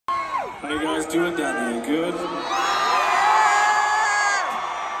How you guys doing down there? Good?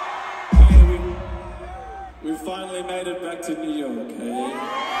 Hey, we finally made it back to New York, hey?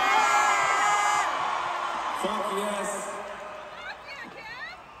 Fuck yes!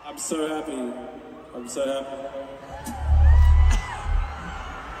 I'm so happy. I'm so happy.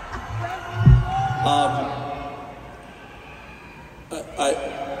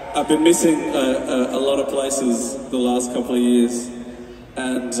 I've been missing a lot of places the last couple of years,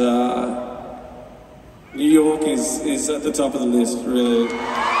 and New York is at the top of the list, really.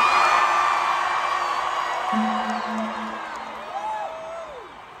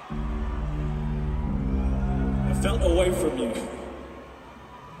 I felt away from you.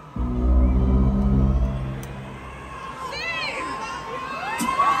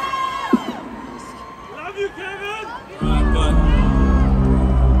 Love you, Kevin!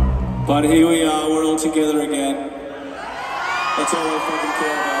 But here we are, we're all together again. That's all I fucking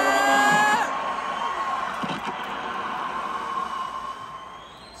care about right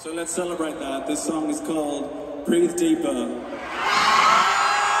now. So let's celebrate that. This song is called Breathe Deeper.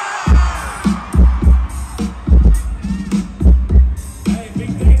 Hey, big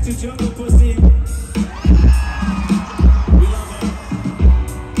thanks to Jungle Pussy.